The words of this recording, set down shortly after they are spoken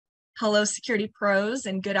Hello, Security Pros,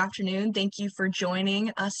 and good afternoon. Thank you for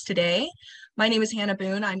joining us today. My name is Hannah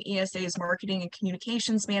Boone. I'm ESA's Marketing and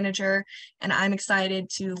Communications Manager, and I'm excited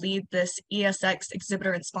to lead this ESX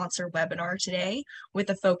Exhibitor and Sponsor webinar today with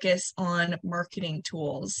a focus on marketing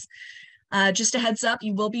tools. Just a heads up,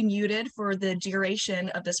 you will be muted for the duration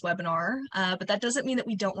of this webinar, but that doesn't mean that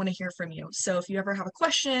we don't want to hear from you. So if you ever have a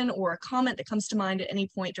question or a comment that comes to mind at any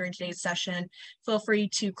point during today's session, feel free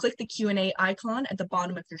to click the Q&A icon at the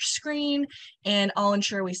bottom of your screen, and I'll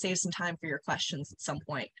ensure we save some time for your questions at some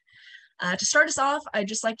point. To start us off, I'd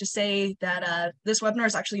just like to say that this webinar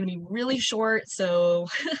is actually going to be really short, so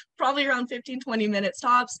probably around 15-20 minutes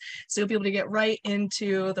tops, so you'll be able to get right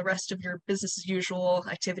into the rest of your business as usual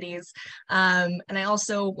activities. And I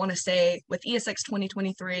also want to say with ESX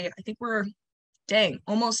 2023, I think we're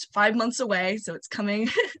almost 5 months away, so it's coming,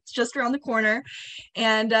 it's just around the corner.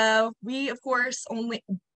 And we, of course,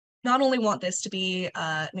 not only want this to be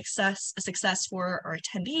a success for our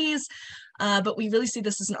attendees, but we really see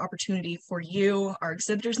this as an opportunity for you, our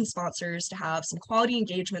exhibitors and sponsors, to have some quality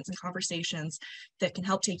engagements and conversations that can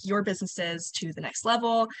help take your businesses to the next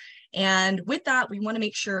level. And with that, we want to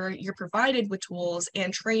make sure you're provided with tools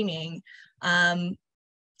and training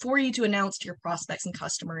for you to announce to your prospects and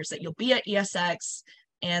customers that you'll be at ESX.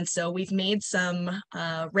 And so we've made some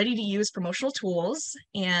ready-to-use promotional tools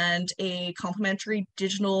and a complimentary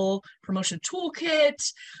digital promotion toolkit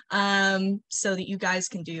so that you guys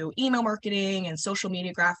can do email marketing and social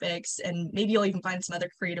media graphics, and maybe you'll even find some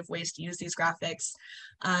other creative ways to use these graphics.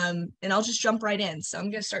 And I'll just jump right in. So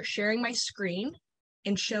I'm going to start sharing my screen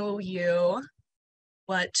and show you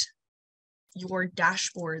what your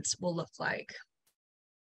dashboards will look like.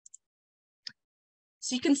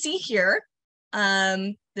 So you can see here,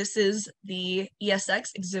 this is the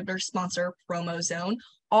ESX Exhibitor Sponsor Promo Zone.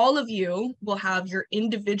 All of you will have your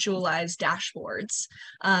individualized dashboards.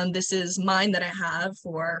 This is mine that I have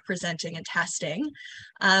for presenting and testing.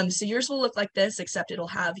 So yours will look like this, except it'll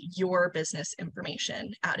have your business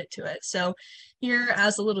information added to it. So here,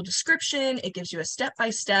 as a little description, it gives you a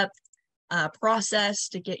step-by-step process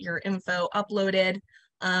to get your info uploaded.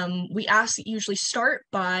 We ask that you usually start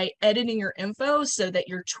by editing your info so that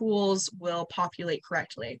your tools will populate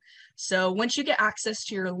correctly. So once you get access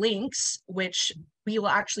to your links, which we will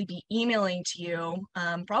actually be emailing to you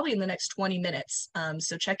probably in the next 20 minutes.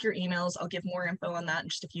 So check your emails. I'll give more info on that in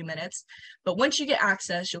just a few minutes. But once you get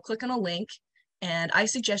access, you'll click on a link, and I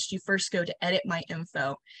suggest you first go to edit my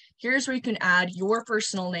info. Here's where you can add your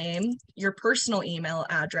personal name, your personal email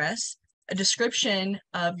address, a description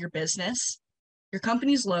of your business, your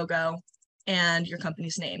company's logo, and your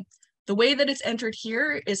company's name. The way that it's entered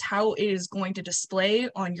here is how it is going to display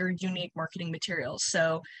on your unique marketing materials.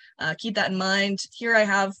 So keep that in mind. Here I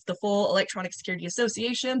have the full Electronic Security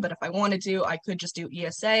Association, but if I wanted to, I could just do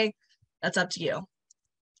ESA. That's up to you.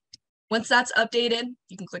 Once that's updated,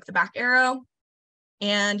 you can click the back arrow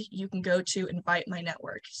and you can go to Invite My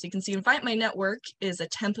Network. So you can see Invite My Network is a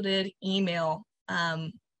templated email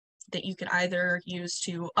that you can either use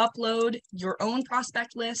to upload your own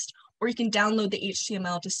prospect list, or you can download the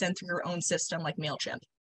HTML to send through your own system like MailChimp.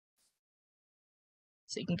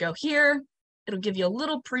 So you can go here, it'll give you a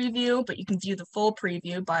little preview, but you can view the full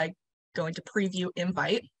preview by going to Preview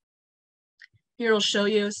Invite. Here it'll show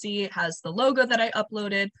you, see, it has the logo that I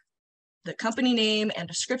uploaded, the company name and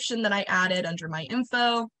description that I added under my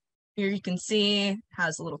info. Here you can see it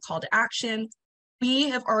has a little call to action. We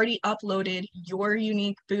have already uploaded your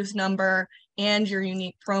unique booth number and your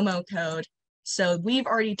unique promo code. So we've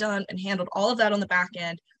already done and handled all of that on the back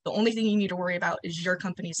end. The only thing you need to worry about is your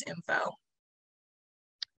company's info.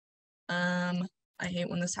 I hate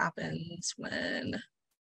when this happens, when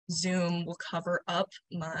Zoom will cover up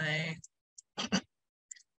my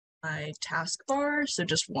taskbar. So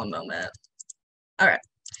just one moment. All right.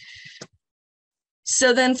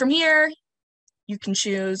 So then from here, you can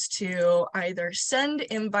choose to either send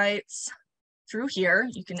invites through here.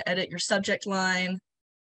 You can edit your subject line,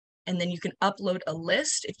 and then you can upload a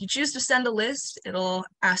list. If you choose to send a list, it'll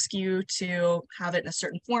ask you to have it in a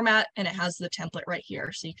certain format, and it has the template right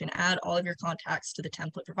here. So you can add all of your contacts to the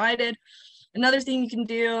template provided. Another thing you can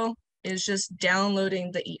do is just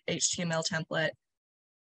downloading the HTML template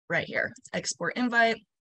right here. Export invite.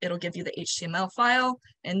 It'll give you the HTML file,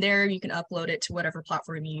 and there you can upload it to whatever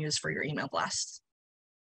platform you use for your email blasts.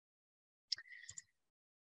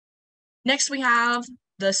 Next, we have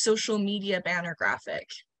the social media banner graphic.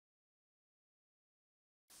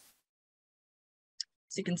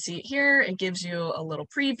 So you can see it here. It gives you a little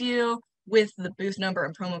preview with the booth number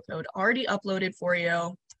and promo code already uploaded for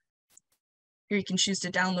you. Here you can choose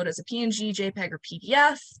to download as a PNG, JPEG, or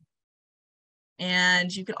PDF.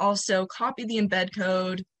 And you can also copy the embed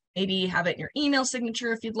code, maybe have it in your email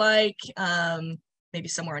signature if you'd like, maybe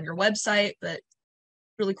somewhere on your website, but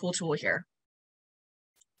really cool tool here.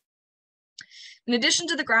 In addition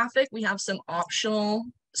to the graphic, we have some optional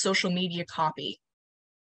social media copy.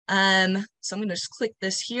 So I'm going to just click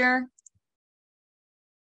this here.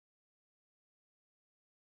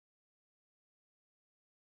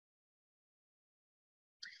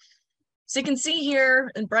 So you can see here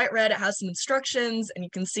in bright red, it has some instructions, and you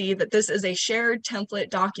can see that this is a shared template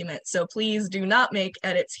document. So please do not make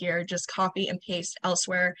edits here, just copy and paste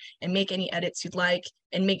elsewhere and make any edits you'd like,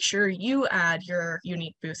 and make sure you add your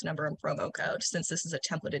unique booth number and promo code since this is a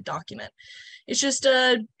templated document. It's just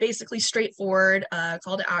a basically straightforward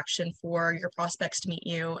call to action for your prospects to meet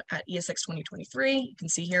you at ESX 2023. You can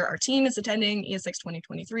see here our team is attending ESX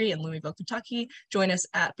 2023 in Louisville, Kentucky. Join us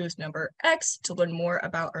at booth number X to learn more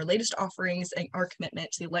about our latest offerings and our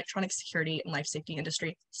commitment to the electronic security and life safety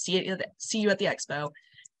industry. See you at the expo.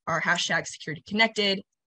 Our hashtag security connected,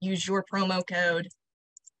 use your promo code,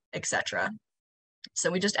 etc. So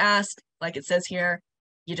we just ask, like it says here,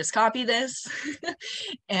 you just copy this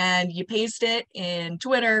and you paste it in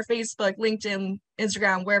Twitter, Facebook, LinkedIn,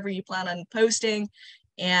 Instagram, wherever you plan on posting.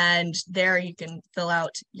 And there you can fill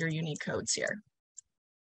out your unique codes here.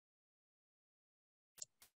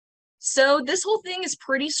 So this whole thing is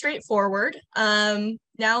pretty straightforward.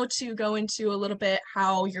 Now to go into a little bit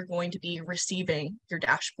how you're going to be receiving your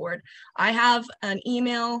dashboard. I have an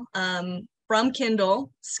email from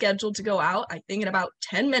Kindle scheduled to go out, I think in about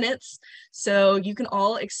 10 minutes. So you can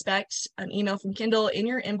all expect an email from Kindle in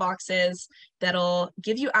your inboxes that'll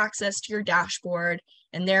give you access to your dashboard.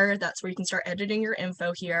 And there, that's where you can start editing your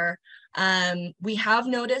info here. We have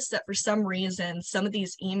noticed that for some reason, some of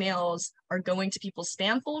these emails are going to people's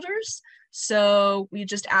spam folders. So we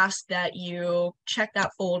just ask that you check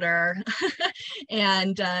that folder.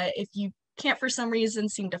 And if you can't for some reason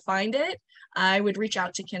seem to find it, I would reach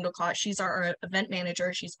out to Kindle Caught. She's our event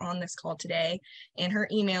manager. She's on this call today. And her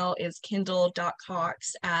email is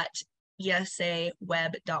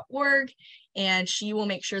kindle.cox@esaweb.org. And she will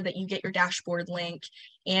make sure that you get your dashboard link.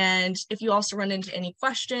 And if you also run into any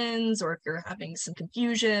questions or if you're having some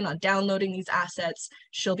confusion on downloading these assets,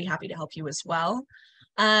 she'll be happy to help you as well.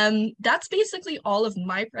 That's basically all of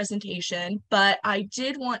my presentation, but I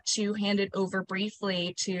did want to hand it over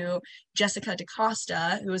briefly to Jessica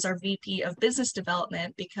DaCosta, who is our VP of Business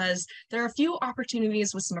Development, because there are a few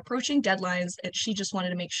opportunities with some approaching deadlines and she just wanted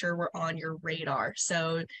to make sure we're on your radar.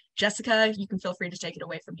 So Jessica, you can feel free to take it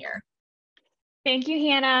away from here. Thank you,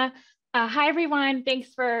 Hannah. Hi, everyone. Thanks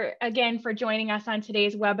again for joining us on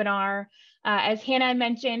today's webinar. As Hannah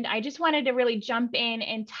mentioned, I just wanted to really jump in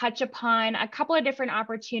and touch upon a couple of different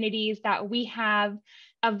opportunities that we have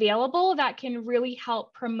available that can really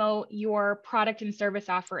help promote your product and service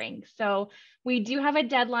offerings. So we do have a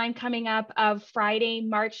deadline coming up of Friday,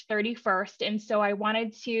 March 31st. And so I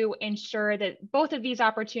wanted to ensure that both of these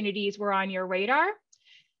opportunities were on your radar.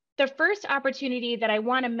 The first opportunity that I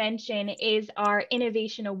want to mention is our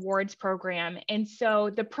Innovation Awards program. And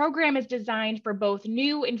so the program is designed for both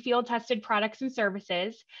new and field tested products and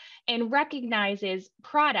services and recognizes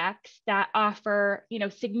products that offer,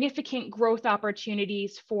 significant growth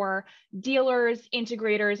opportunities for dealers,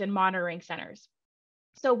 integrators, and monitoring centers.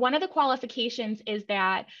 So one of the qualifications is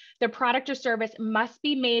that the product or service must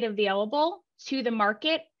be made available to the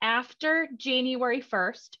market after January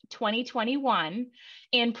 1st, 2021,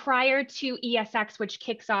 and prior to ESX, which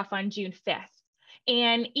kicks off on June 5th.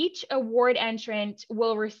 And each award entrant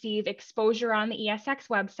will receive exposure on the ESX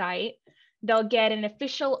website. They'll get an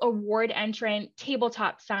official award entrant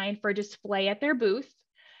tabletop sign for display at their booth.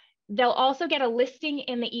 They'll also get a listing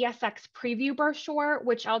in the ESX preview brochure,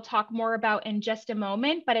 which I'll talk more about in just a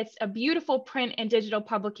moment, but it's a beautiful print and digital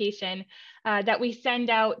publication that we send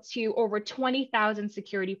out to over 20,000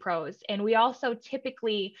 security pros. And we also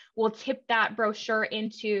typically will tip that brochure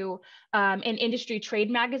into an industry trade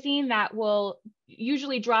magazine that will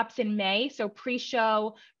usually drops in May. So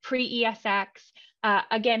pre-show, pre-ESX,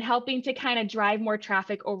 again, helping to kind of drive more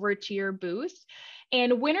traffic over to your booth.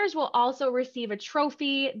 And winners will also receive a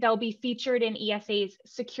trophy. They'll be featured in ESA's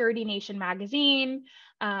Security Nation magazine.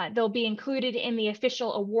 They'll be included in the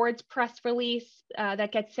official awards press release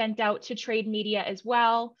that gets sent out to trade media as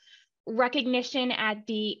well. Recognition at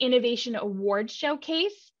the Innovation Awards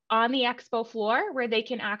Showcase on the expo floor, where they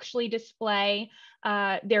can actually display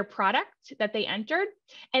their product that they entered.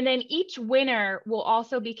 And then each winner will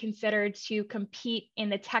also be considered to compete in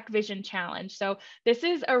the Tech Vision Challenge. So this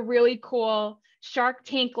is a really cool Shark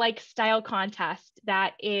Tank-like style contest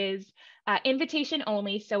that is invitation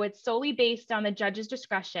only. So it's solely based on the judge's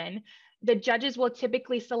discretion. The judges will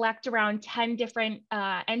typically select around 10 different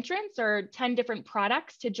entrants or 10 different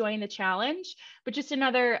products to join the challenge, but just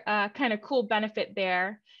another kind of cool benefit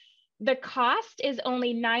there. The cost is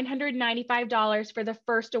only $995 for the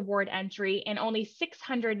first award entry and only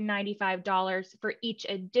 $695 for each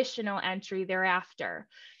additional entry thereafter.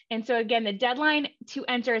 And so again, the deadline to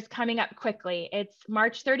enter is coming up quickly. It's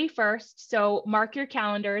March 31st, so mark your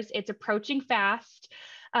calendars. It's approaching fast.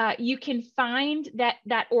 You can find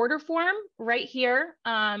that order form right here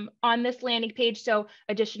on this landing page. So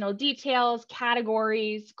additional details,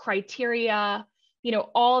 categories, criteria,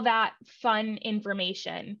 all that fun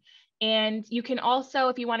information. And you can also,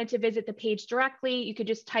 if you wanted to visit the page directly, you could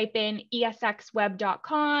just type in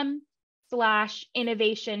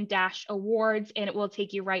esxweb.com/innovation-awards, and it will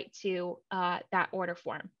take you right to that order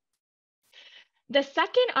form. The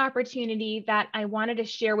second opportunity that I wanted to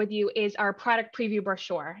share with you is our product preview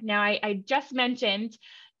brochure. Now, I just mentioned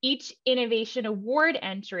each Innovation Award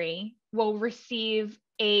entry will receive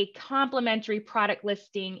a complimentary product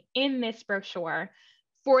listing in this brochure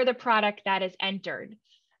for the product that is entered.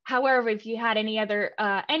 However, if you had any other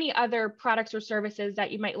products or services that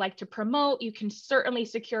you might like to promote, you can certainly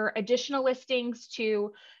secure additional listings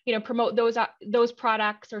to promote those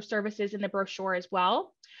products or services in the brochure as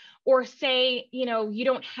well. Or say, you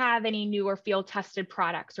don't have any new or field tested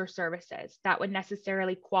products or services that would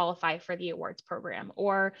necessarily qualify for the awards program.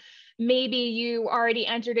 Or maybe you already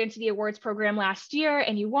entered into the awards program last year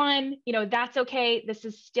and you won, that's okay. This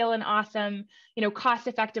is still an awesome,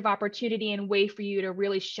 cost-effective opportunity and way for you to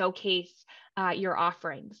really showcase your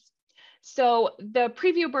offerings. So the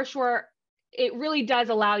preview brochure, it really does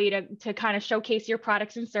allow you to kind of showcase your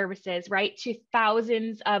products and services, right, to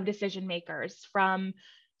thousands of decision makers from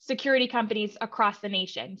security companies across the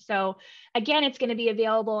nation. So again, it's going to be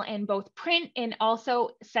available in both print and also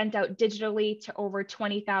sent out digitally to over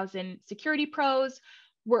 20,000 security pros.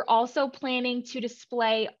 We're also planning to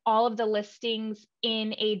display all of the listings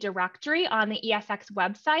in a directory on the ESX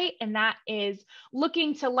website, and that is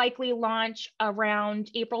looking to likely launch around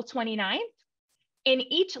April 29th. And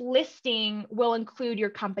each listing will include your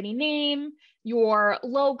company name, your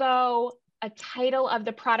logo, a title of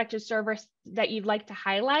the product or service that you'd like to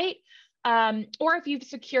highlight, or if you've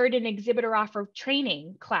secured an exhibitor offer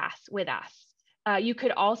training class with us. You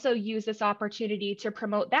could also use this opportunity to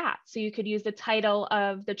promote that. So you could use the title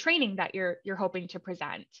of the training that you're hoping to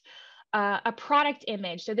present. A product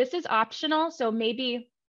image. So this is optional. So maybe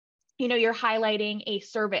you're highlighting a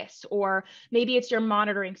service, or maybe it's your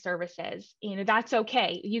monitoring services. That's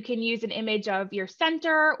okay. You can use an image of your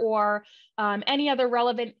center or any other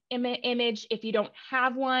relevant image. If you don't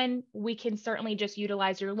have one, we can certainly just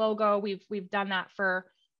utilize your logo. We've done that for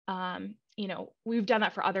we've done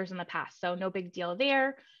that for others in the past, so no big deal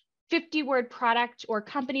there. 50-word product or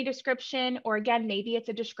company description, or again, maybe it's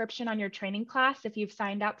a description on your training class if you've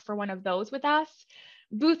signed up for one of those with us.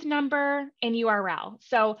 Booth number and URL.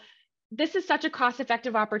 So this is such a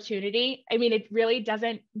cost-effective opportunity. I mean, it really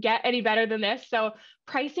doesn't get any better than this. So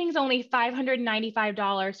pricing is only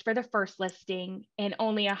 $595 for the first listing and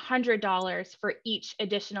only $100 for each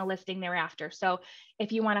additional listing thereafter. So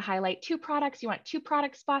if you want to highlight 2 products, you want 2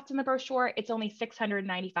 product spots in the brochure, it's only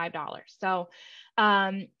 $695. So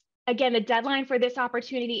again, the deadline for this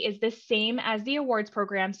opportunity is the same as the awards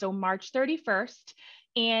program, so March 31st.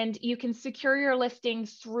 And you can secure your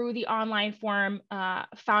listings through the online form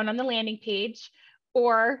found on the landing page,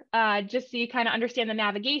 or just so you kind of understand the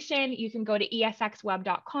navigation, you can go to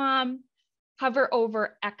esxweb.com, hover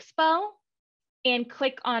over Expo, and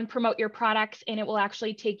click on Promote Your Products, and it will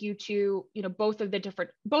actually take you to both of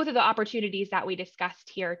the opportunities that we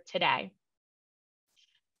discussed here today.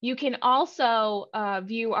 You can also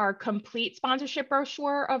view our complete sponsorship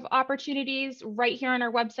brochure of opportunities right here on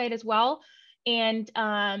our website as well. And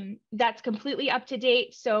that's completely up to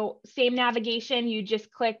date. So same navigation, you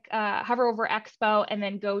just click, hover over Expo and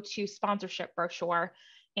then go to sponsorship brochure,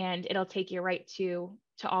 and it'll take you right to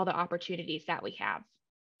all the opportunities that we have.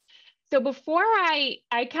 So before I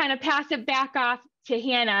kind of pass it back off to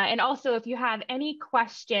Hannah, and also if you have any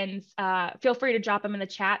questions, feel free to drop them in the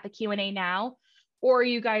chat, the Q&A now, or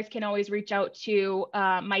you guys can always reach out to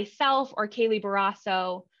myself or Kaylee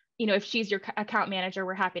Barrasso. If she's your account manager,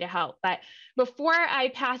 we're happy to help. But before I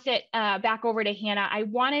pass it back over to Hannah, I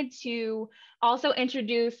wanted to also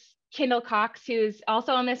introduce Kendall Cox, who's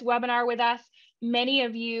also on this webinar with us. Many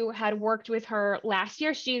of you had worked with her last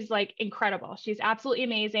year. She's like incredible. She's absolutely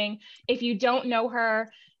amazing. If you don't know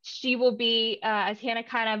her, she will be, as Hannah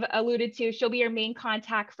kind of alluded to, she'll be your main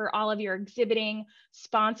contact for all of your exhibiting,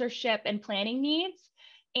 sponsorship, and planning needs.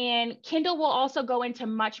 And Kindle will also go into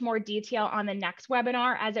much more detail on the next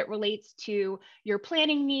webinar as it relates to your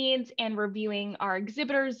planning needs and reviewing our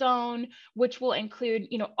exhibitor zone, which will include,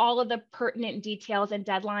 all of the pertinent details and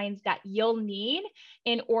deadlines that you'll need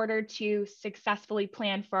in order to successfully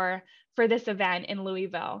plan for this event in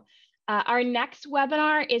Louisville. Our next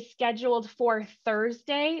webinar is scheduled for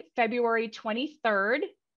Thursday, February 23rd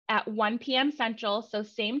at 1 p.m. Central, so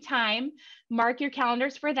same time. Mark your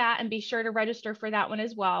calendars for that and be sure to register for that one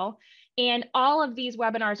as well. And all of these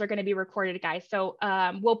webinars are going to be recorded, guys. So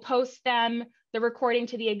we'll post them, the recording,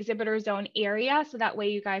 to the exhibitor zone area, so that way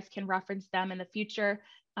you guys can reference them in the future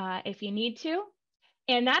if you need to.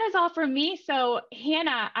 And that is all from me. So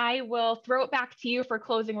Hannah, I will throw it back to you for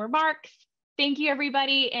closing remarks. Thank you,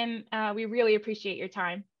 everybody, and we really appreciate your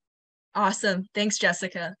time. Awesome. Thanks,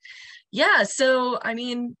 Jessica. Yeah, so I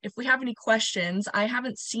mean, if we have any questions, I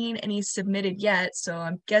haven't seen any submitted yet, so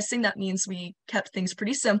I'm guessing that means we kept things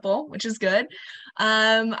pretty simple, which is good.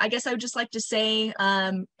 I guess I would just like to say,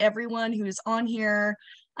 everyone who is on here,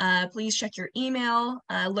 please check your email,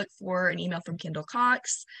 look for an email from Kindle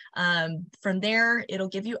Cox. From there, it'll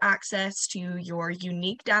give you access to your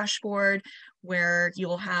unique dashboard where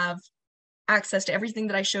you'll have access to everything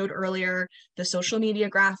that I showed earlier, the social media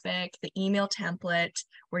graphic, the email template,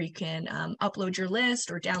 where you can upload your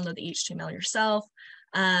list or download the HTML yourself,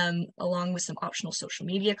 along with some optional social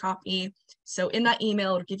media copy. So in that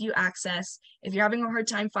email, it'll give you access. If you're having a hard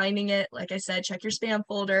time finding it, like I said, check your spam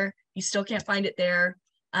folder. You still can't find it there.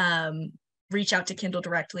 Reach out to Kindle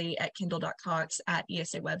directly at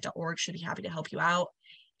kindle.cox@esaweb.org. Should be happy to help you out.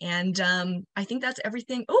 And I think that's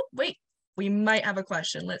everything. Oh, wait, we might have a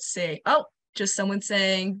question. Let's see. Oh, just someone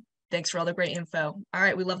saying, thanks for all the great info. All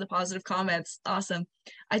right, we love the positive comments. Awesome.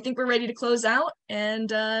 I think we're ready to close out,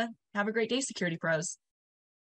 and have a great day, Security Pros.